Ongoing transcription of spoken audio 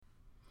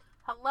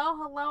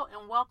Hello,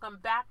 and welcome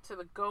back to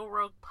the Go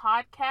Rogue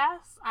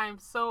podcast. I'm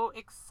so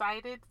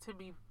excited to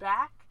be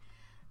back.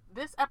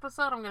 This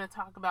episode, I'm going to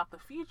talk about the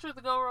future of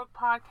the Go Rogue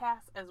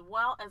podcast, as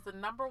well as the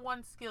number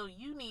one skill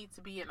you need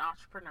to be an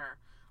entrepreneur.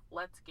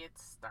 Let's get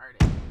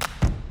started.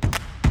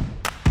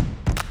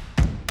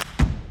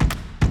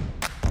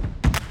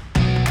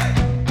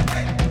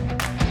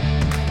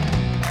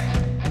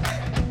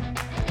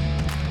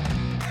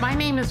 My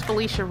name is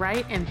Felicia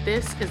Wright, and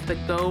this is the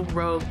Go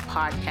Rogue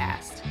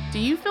podcast. Do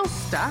you feel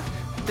stuck?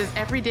 Does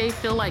every day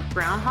feel like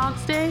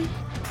Groundhog's Day?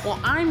 Well,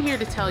 I'm here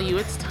to tell you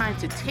it's time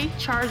to take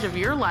charge of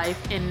your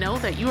life and know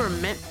that you are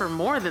meant for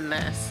more than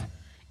this.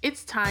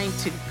 It's time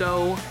to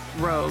go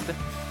rogue.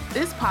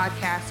 This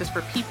podcast is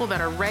for people that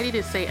are ready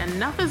to say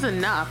enough is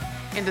enough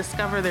and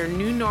discover their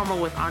new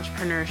normal with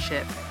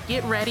entrepreneurship.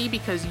 Get ready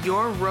because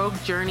your rogue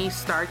journey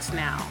starts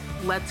now.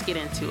 Let's get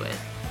into it.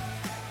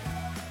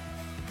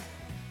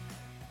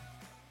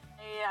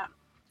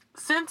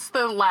 Since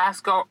the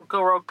last Go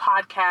Rogue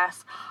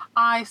podcast,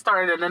 I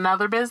started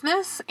another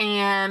business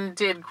and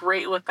did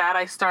great with that.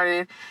 I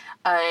started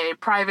a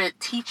private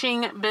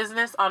teaching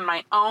business on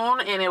my own,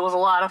 and it was a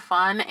lot of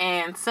fun.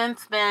 And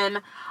since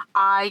then,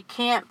 I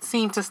can't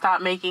seem to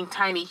stop making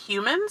tiny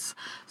humans.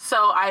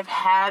 So I've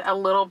had a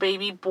little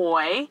baby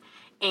boy,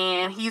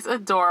 and he's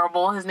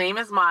adorable. His name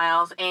is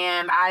Miles,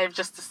 and I've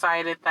just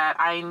decided that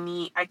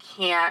I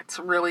can't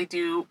really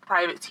do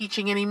private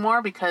teaching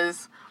anymore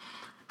because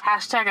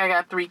I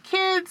got 3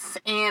 kids,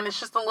 and it's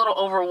just a little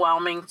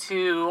overwhelming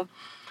to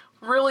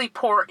really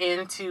pour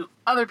into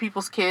other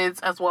people's kids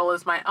as well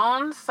as my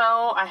own.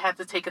 So I had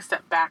to take a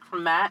step back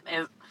from that.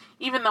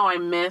 Even though I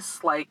miss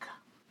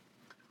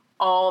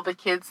all the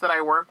kids that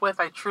I work with,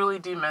 I truly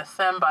do miss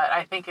them. But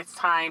I think it's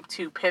time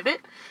to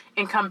pivot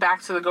and come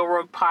back to the Go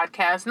Rogue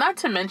podcast. Not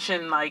to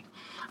mention, I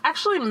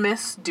actually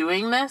miss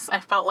doing this. I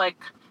feel like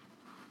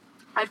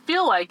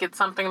it's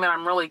something that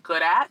I'm really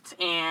good at,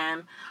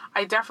 and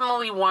I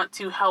definitely want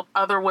to help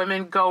other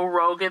women go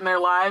rogue in their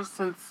lives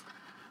since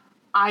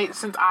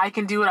I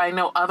can do it. I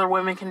know other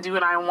women can do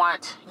it. I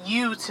want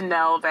you to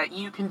know that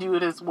you can do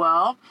it as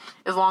well,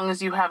 as long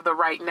as you have the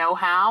right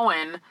know-how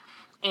and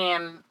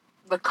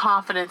the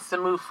confidence to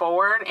move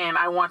forward. And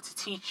I want to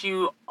teach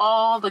you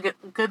all the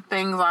good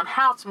things on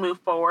how to move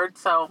forward.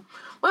 So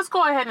let's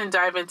go ahead and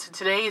dive into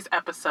today's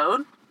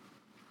episode.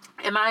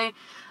 And I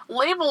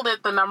labeled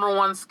it the number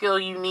one skill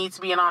you need to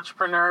be an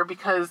entrepreneur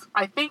because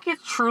I think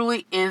it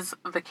truly is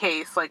the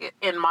case.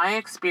 In my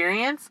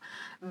experience,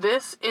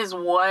 this is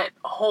what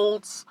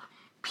holds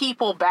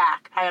people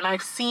back. And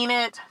I've seen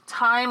it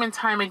time and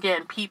time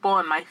again. People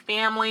in my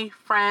family,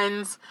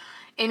 friends,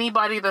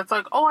 anybody that's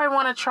like, oh, I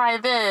want to try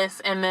this,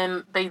 and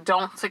then they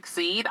don't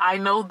succeed. I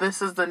know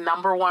this is the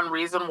number one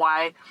reason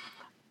why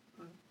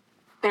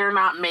they're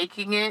not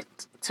making it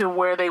to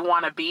where they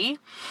want to be.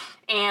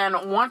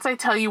 And once I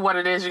tell you what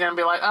it is, you're going to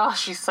be like, oh,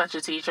 she's such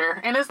a teacher.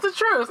 And it's the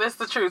truth. It's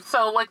the truth.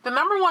 So, the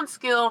number one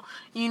skill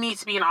you need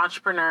to be an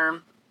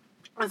entrepreneur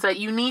is that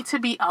you need to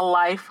be a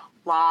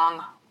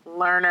lifelong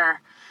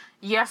learner.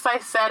 Yes, I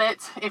said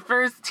it. If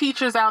there's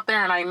teachers out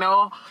there, and I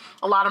know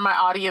a lot of my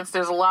audience,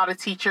 there's a lot of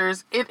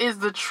teachers, it is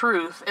the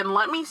truth. And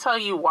let me tell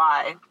you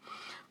why.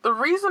 The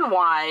reason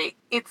why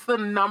it's the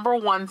number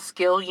one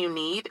skill you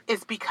need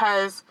is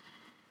because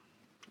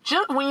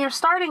when you're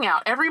starting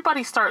out,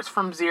 everybody starts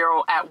from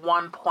zero at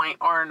one point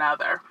or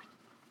another.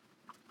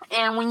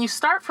 And when you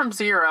start from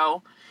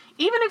zero,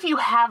 even if you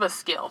have a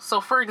skill,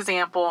 so for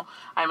example,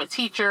 I'm a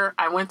teacher,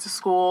 I went to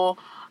school,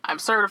 I'm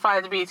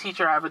certified to be a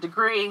teacher, I have a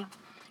degree.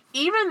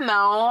 Even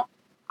though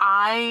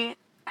I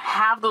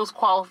have those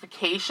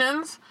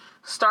qualifications,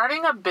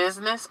 starting a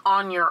business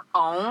on your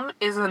own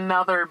is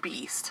another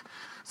beast.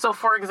 So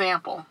for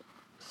example,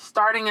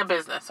 starting a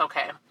business,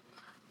 okay,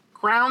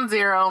 ground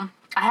zero,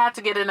 I had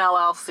to get an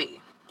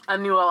LLC, a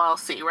new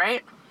LLC,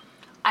 right?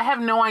 I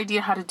have no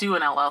idea how to do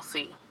an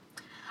LLC.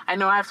 I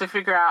know I have to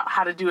figure out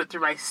how to do it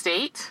through my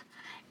state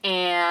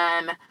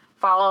and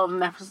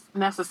follow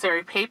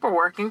necessary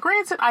paperwork. And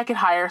granted, I could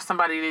hire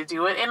somebody to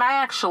do it, and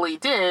I actually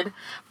did,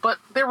 but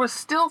there was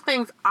still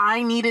things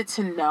I needed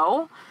to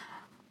know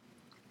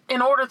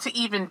in order to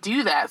even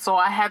do that. So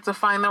I had to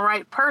find the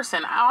right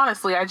person.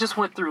 Honestly, I just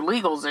went through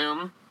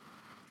LegalZoom,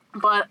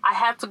 but I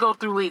had to go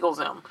through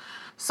LegalZoom.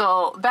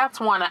 So that's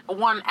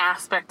one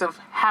aspect of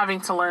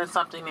having to learn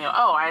something new.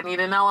 Oh, I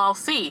need an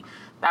LLC.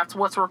 That's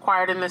what's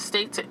required in this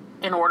state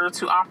in order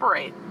to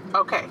operate.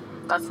 Okay,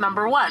 that's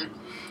number one.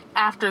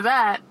 After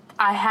that,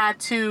 I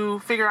had to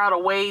figure out a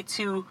way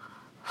to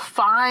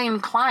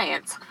find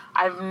clients.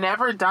 I've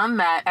never done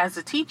that as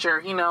a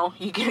teacher.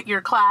 You get your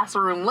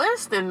classroom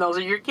list and those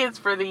are your kids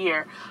for the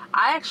year.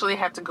 I actually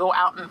had to go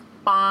out and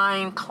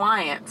find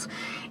clients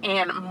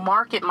and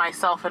market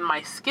myself and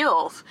my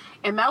skills.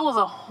 And that was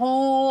a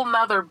whole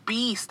nother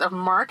beast of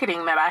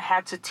marketing that I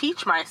had to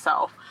teach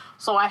myself.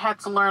 So I had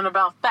to learn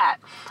about that.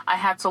 I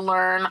had to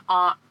learn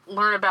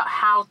about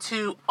how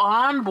to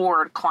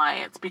onboard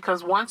clients,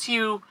 because once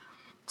you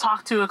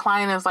talk to a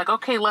client and it's like,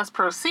 okay, let's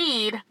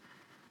proceed,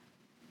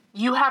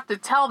 you have to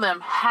tell them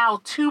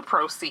how to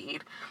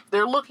proceed.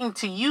 They're looking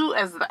to you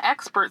as the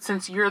expert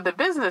since you're the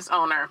business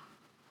owner.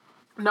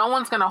 No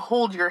one's going to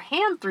hold your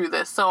hand through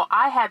this. So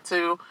I had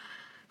to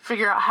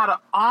figure out how to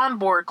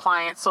onboard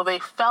clients so they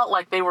felt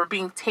like they were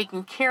being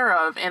taken care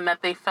of and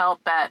that they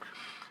felt that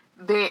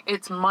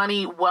it's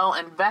money well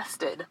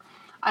invested.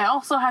 I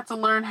also had to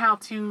learn how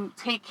to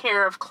take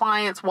care of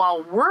clients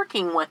while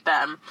working with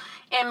them.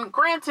 And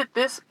granted,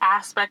 this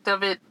aspect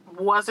of it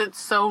wasn't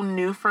so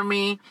new for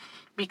me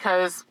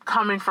because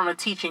coming from a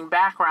teaching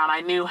background,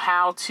 I knew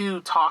how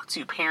to talk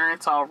to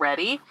parents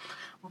already.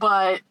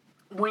 But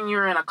when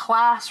you're in a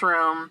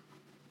classroom,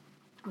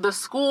 the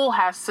school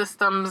has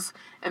systems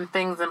and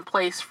things in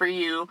place for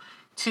you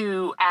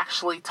to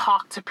actually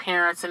talk to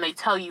parents, and they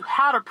tell you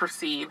how to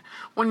proceed.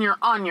 When you're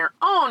on your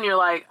own, you're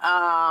like,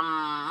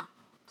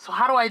 so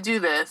how do I do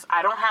this?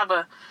 I don't have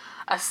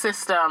a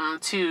system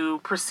to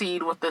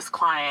proceed with this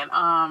client.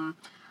 I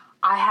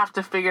have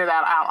to figure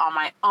that out on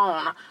my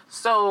own.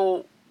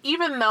 So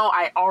even though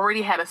I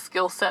already had a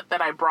skill set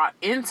that I brought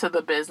into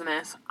the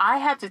business, I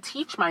had to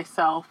teach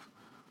myself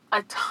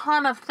a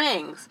ton of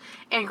things.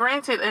 And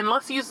granted, and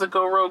let's use the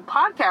Go Rogue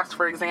podcast,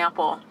 for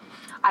example.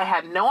 I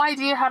had no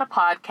idea how to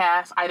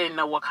podcast. I didn't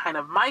know what kind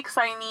of mics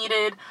I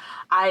needed.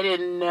 I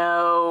didn't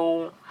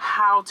know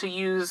how to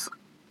use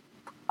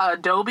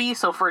Adobe.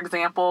 So, for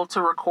example,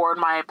 to record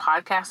my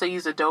podcast, I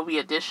use Adobe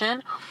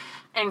Audition.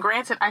 And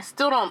granted, I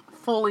still don't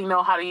fully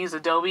know how to use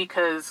Adobe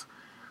because,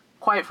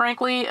 quite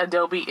frankly,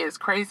 Adobe is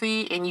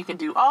crazy and you can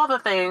do all the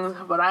things,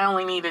 but I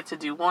only needed to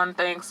do one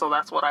thing, so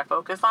that's what I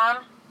focus on.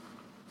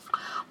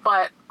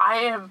 But I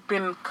have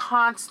been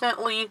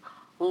constantly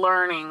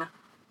learning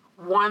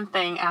one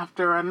thing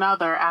after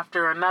another,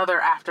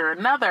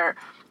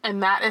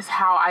 and that is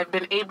how I've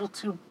been able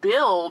to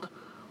build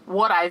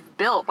what I've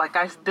built. Like,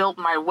 I've built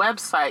my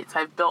websites,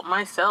 I've built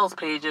my sales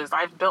pages,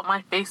 I've built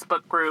my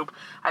Facebook group,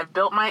 I've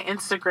built my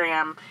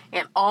Instagram,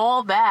 and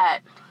all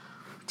that.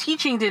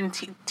 Teaching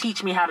didn't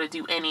teach me how to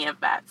do any of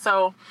that.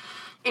 So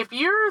if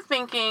you're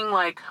thinking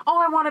like, oh,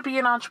 I want to be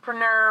an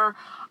entrepreneur,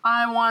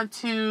 I want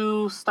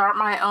to start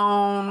my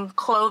own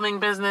clothing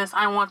business,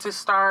 I want to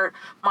start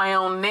my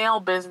own nail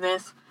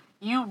business,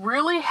 you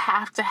really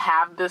have to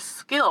have this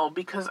skill,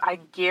 because I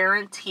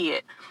guarantee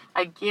it.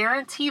 I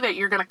guarantee that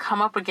you're going to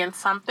come up against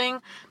something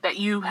that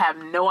you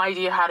have no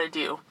idea how to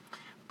do.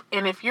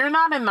 And if you're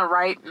not in the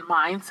right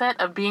mindset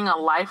of being a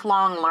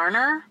lifelong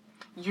learner,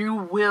 you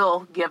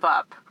will give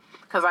up.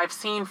 Because I've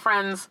seen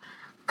friends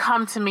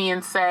come to me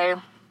and say,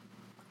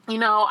 you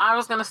know, I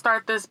was going to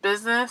start this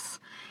business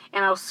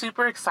and I was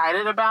super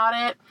excited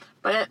about it,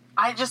 but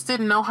I just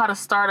didn't know how to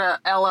start a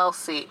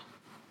LLC.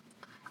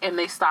 And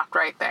they stopped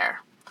right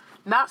there.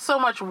 Not so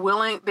much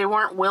they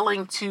weren't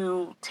willing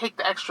to take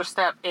the extra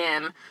step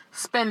and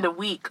spend a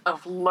week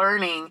of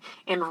learning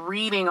and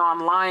reading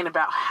online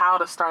about how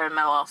to start an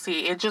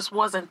LLC. It just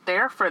wasn't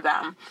there for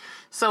them.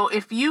 So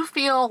if you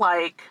feel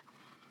like,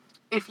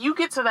 if you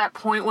get to that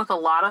point with a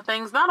lot of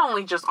things, not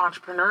only just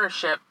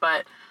entrepreneurship,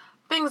 but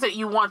things that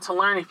you want to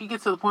learn, if you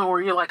get to the point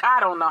where you're like, I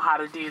don't know how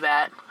to do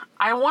that,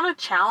 I want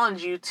to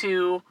challenge you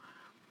to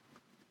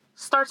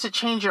start to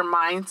change your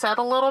mindset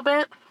a little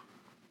bit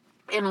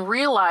and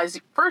realize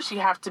first you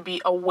have to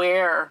be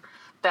aware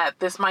that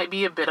this might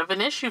be a bit of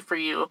an issue for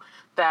you,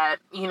 that,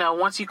 you know,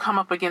 once you come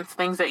up against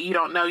things that you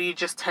don't know, you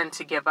just tend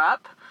to give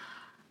up.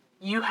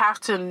 You have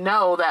to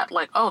know that,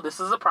 like, oh, this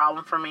is a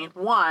problem for me.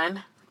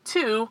 1,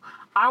 2,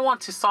 I want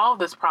to solve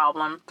this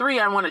problem. 3,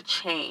 I want to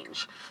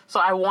change. So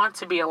I want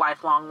to be a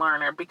lifelong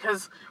learner,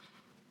 because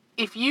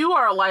if you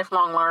are a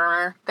lifelong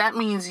learner, that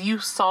means you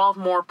solve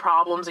more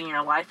problems in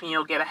your life and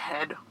you'll get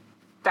ahead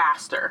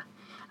faster.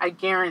 I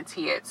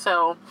guarantee it.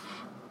 So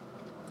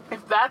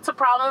if that's a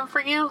problem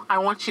for you, I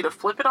want you to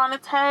flip it on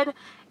its head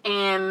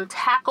and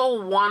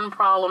tackle one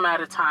problem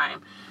at a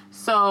time.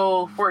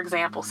 So, for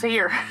example, say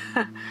your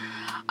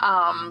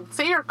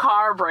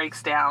car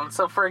breaks down.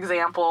 So, for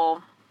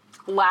example,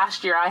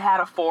 last year I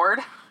had a Ford,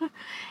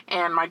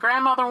 and my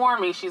grandmother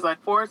warned me. She's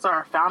like, Fords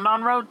are found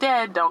on road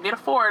dead. Don't get a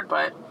Ford,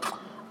 but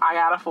I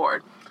got a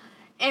Ford.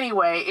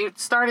 Anyway, it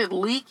started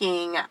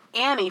leaking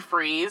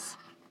antifreeze,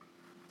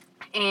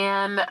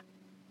 and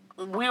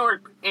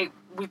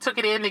we took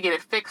it in to get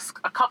it fixed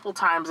a couple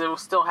times. It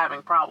was still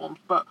having problems.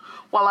 But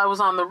while I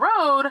was on the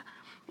road,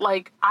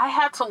 like, I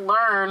had to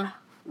learn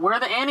where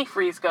the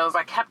antifreeze goes.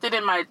 I kept it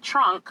in my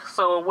trunk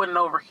so it wouldn't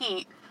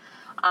overheat.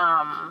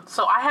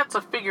 So I had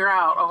to figure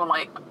out,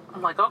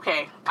 I'm like,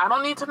 okay, I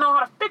don't need to know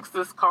how to fix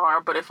this car,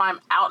 but if I'm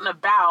out and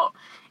about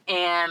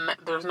and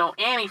there's no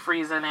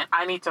antifreeze in it,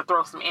 I need to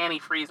throw some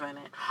antifreeze in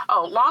it.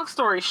 Oh, long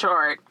story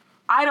short,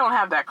 I don't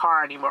have that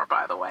car anymore,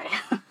 by the way.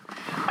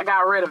 I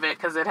got rid of it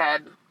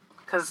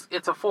because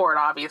it's a Ford,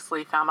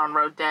 obviously, found on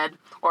road dead,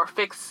 or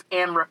fix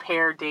or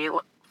repair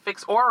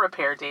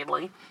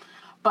daily.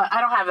 But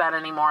I don't have that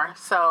anymore.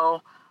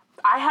 So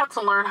I had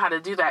to learn how to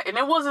do that. And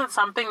it wasn't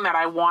something that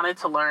I wanted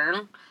to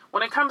learn.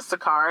 When it comes to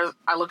cars,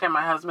 I look at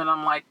my husband,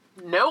 I'm like,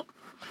 nope,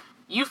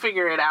 you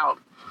figure it out.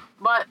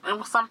 But it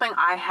was something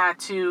I had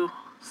to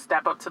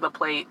step up to the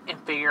plate and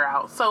figure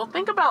out. So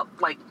think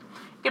about, like,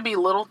 It could be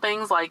little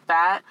things like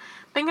that.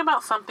 Think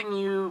about something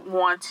you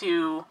want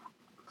to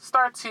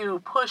start to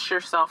push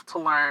yourself to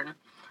learn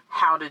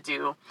how to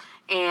do.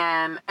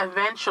 And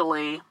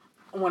eventually,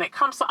 when it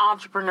comes to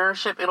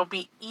entrepreneurship, it'll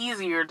be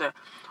easier to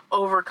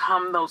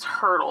overcome those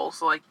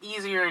hurdles, like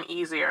easier and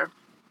easier,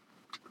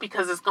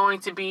 because it's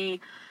going to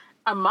be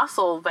a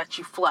muscle that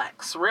you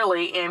flex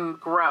really and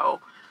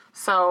grow.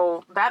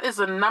 So that is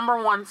the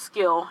number one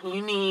skill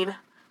you need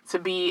to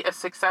be a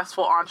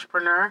successful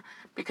entrepreneur,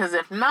 because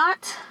if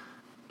not,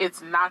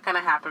 it's not going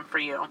to happen for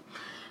you.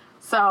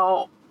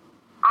 So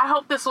I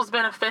hope this was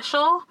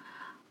beneficial.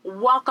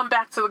 Welcome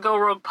back to the Go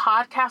Rogue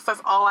podcast.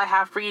 That's all I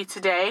have for you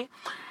today.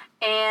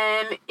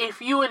 And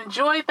if you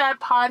enjoyed that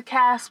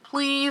podcast,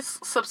 please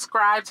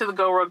subscribe to the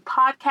Go Rogue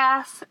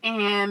podcast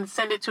and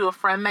send it to a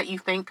friend that you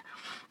think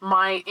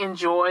might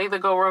enjoy the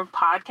Go Rogue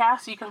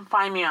podcast. You can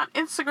find me on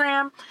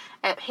Instagram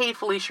at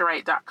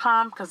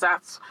heyfeliciawright.com, because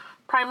that's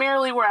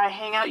primarily where I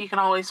hang out. You can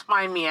always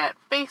find me at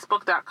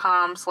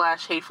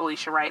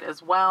facebook.com/heyfeliciawright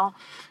as well.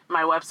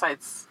 My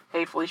website's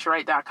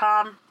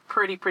heyfeliciawright.com.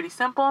 Pretty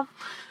simple.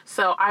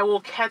 So I will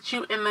catch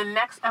you in the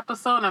next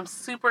episode. I'm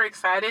super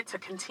excited to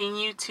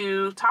continue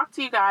to talk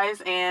to you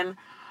guys, and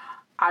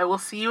I will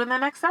see you in the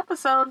next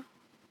episode.